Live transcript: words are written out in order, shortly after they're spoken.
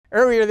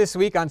Earlier this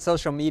week on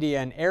social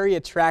media, an area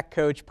track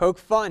coach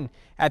poked fun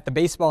at the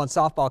baseball and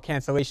softball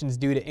cancellations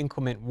due to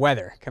inclement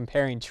weather,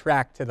 comparing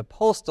track to the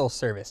Postal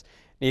Service.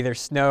 Neither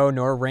snow,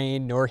 nor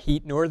rain, nor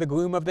heat, nor the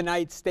gloom of the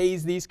night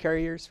stays these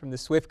couriers from the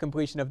swift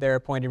completion of their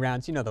appointed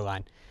rounds. You know the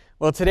line.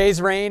 Well,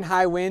 today's rain,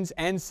 high winds,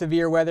 and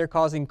severe weather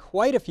causing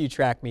quite a few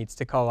track meets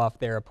to call off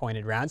their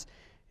appointed rounds,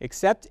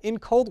 except in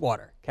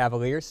Coldwater.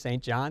 Cavaliers,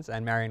 St. John's,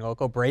 and Marion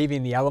Local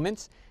braving the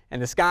elements, and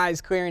the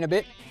skies clearing a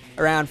bit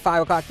around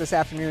 5 o'clock this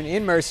afternoon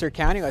in Mercer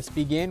County. Let's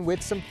begin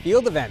with some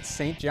field events.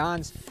 St.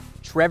 John's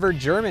Trevor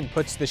German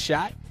puts the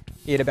shot.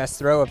 He had a best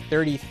throw of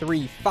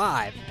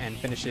 33.5 and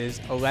finishes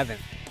 11th.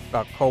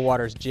 About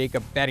Coldwater's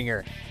Jacob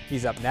Bettinger.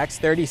 He's up next,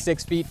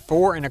 36 feet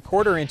 4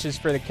 1/4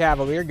 for the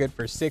Cavalier, good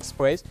for 6th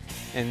place.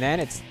 And then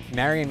it's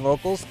Marion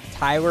Local's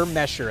Tyler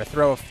Mesher, a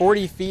throw of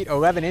 40 feet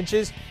 11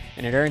 inches,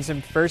 and it earns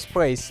him first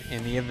place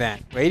in the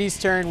event. Ladies'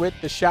 turn with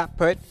the shot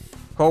put.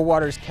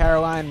 Coldwater's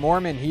Caroline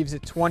Mormon heaves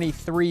it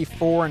 23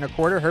 4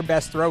 1/4. Her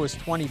best throw is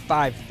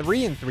 25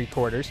 3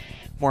 3/4.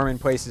 Mormon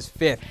places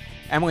 5th.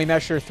 Emily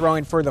Mesher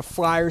throwing for the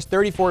Flyers,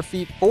 34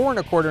 feet 4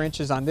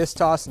 1/4 on this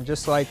toss, and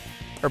just like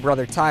her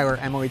brother Tyler,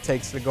 Emily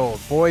takes the gold.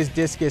 Boys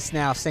discus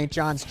now. St.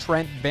 John's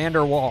Trent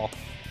Vanderwall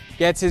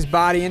gets his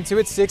body into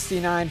it,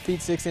 69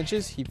 feet 6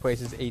 inches. He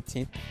places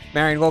 18th.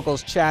 Marion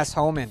Local's Chas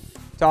Holman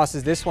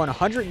tosses this one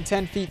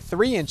 110 feet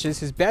 3 inches.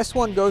 His best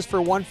one goes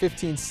for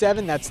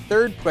 115.7. That's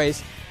 3rd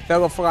place.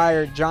 Fellow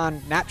Flyer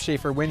John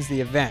Knapschafer wins the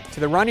event. To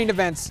the running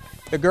events,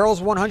 the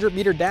girls'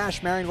 100-meter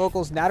dash, Marion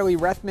Local's Natalie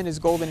Rethman is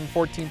golden in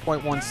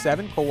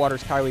 14.17.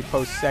 Coldwater's Kylie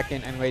Post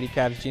 2nd, and Lady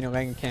Cavs' Gina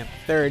Langenkamp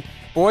 3rd.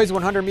 Boys'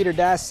 100-meter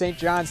dash, St.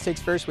 John's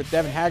takes first with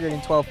Devin Haggard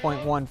in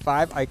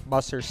 12.15. Ike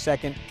Musser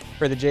 2nd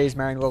for the Jays.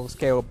 Marion Local's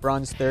Caleb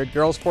Bruns 3rd.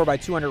 Girls'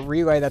 4x200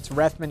 relay, that's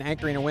Rethman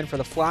anchoring a win for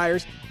the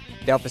Flyers.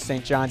 Delta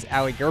St. John's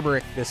Allie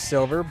Gerberick the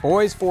silver.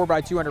 Boys'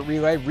 4x200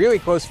 relay, really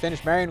close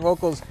finish. Marion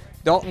Local's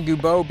Dalton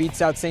Goubeau beats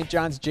out St.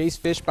 John's Jace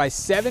Fish by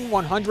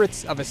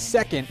 7/100ths of a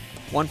second.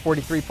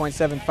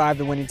 143.75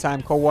 the winning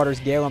time. Coldwater's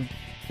Galen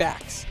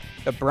backs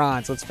the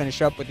bronze. Let's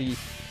finish up with the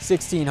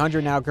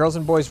 1600 now. Girls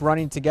and boys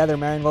running together.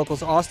 Marion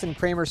Local's Austin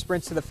Kramer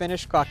sprints to the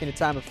finish, clocking a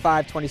time of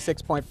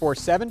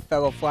 5:26.47.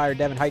 Fellow Flyer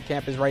Devin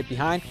Heitkamp is right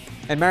behind.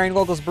 And Marion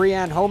Local's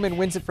Breanne Homan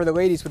wins it for the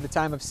ladies with a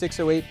time of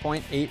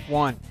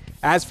 6:08.81.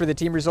 As for the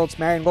team results,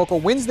 Marion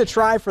Local wins the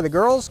try for the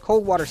girls,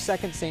 Coldwater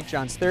 2nd, St.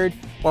 John's 3rd,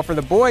 while for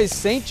the boys,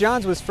 St.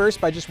 John's was first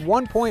by just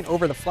 1 point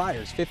over the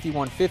Flyers,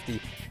 51-50,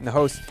 and the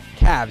hosts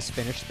Cavs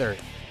finished 3rd.